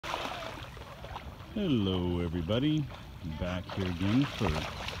Hello everybody, back here again for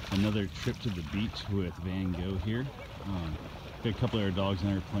another trip to the beach with Van Gogh here. Got a couple of our dogs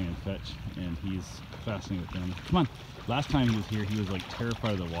and I are playing fetch and he's fascinated with them. Come on! Last time he was here he was like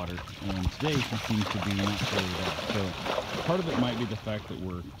terrified of the water, and today he seems to be not scared at all. So part of it might be the fact that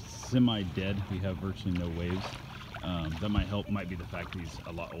we're semi-dead, we have virtually no waves. That might help, might be the fact that he's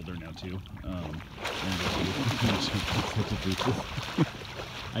a lot older now too.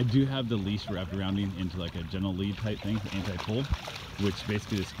 I do have the leash wrapped around him into like a gentle lead type thing, anti-pull, which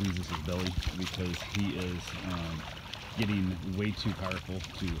basically just squeezes his belly because he is getting way too powerful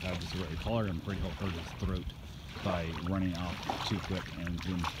to have just the right collar. I'm afraid he'll hurt his throat by running off too quick and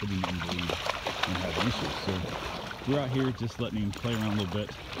then hitting in the lead and having issues. So we're out here just letting him play around a little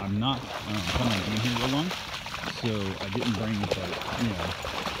bit. I'm not planning on being here real long, so I didn't bring like,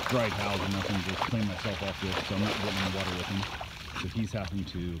 dry towels or nothing, just clean myself off this, so I'm not getting in the water with him. So he's having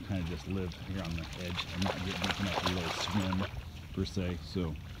to kind of just live here on the edge and not get deep enough to really swim per se.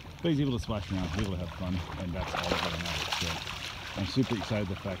 So, but he's able to splash around, he's able to have fun, and that's all that matters. So I'm super excited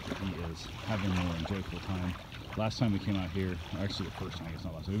the fact that he is having a more enjoyable time. Last time we came out here, actually the first time, I guess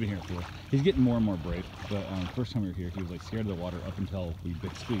not last time, we've been here before. He's getting more and more brave, but first time we were here, he was like scared of the water up until we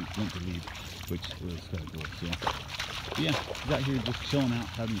basically went to lead, which was kind of cool. So yeah, he's out here just chilling out,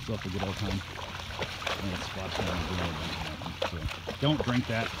 having himself a good old time. And it's splashing around and doing a bunch of nothing. So don't drink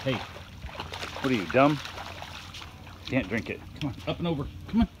that. Hey, what are you, dumb? Can't drink it. Come on, up and over.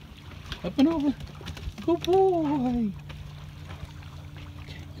 Come on, up and over. Good boy.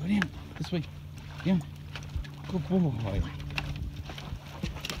 Okay, go down. This way. Down. Good boy.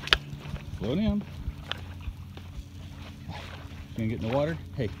 Slow down. Gonna get in the water?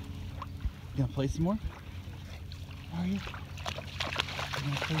 Hey, you gonna play some more? Are you? You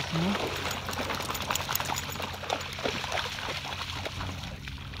gonna play some more?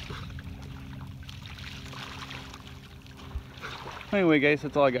 Anyway guys,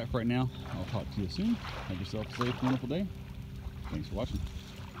 that's all I got for right now. I'll talk to you soon. Have yourself a safe, wonderful day. Thanks for watching.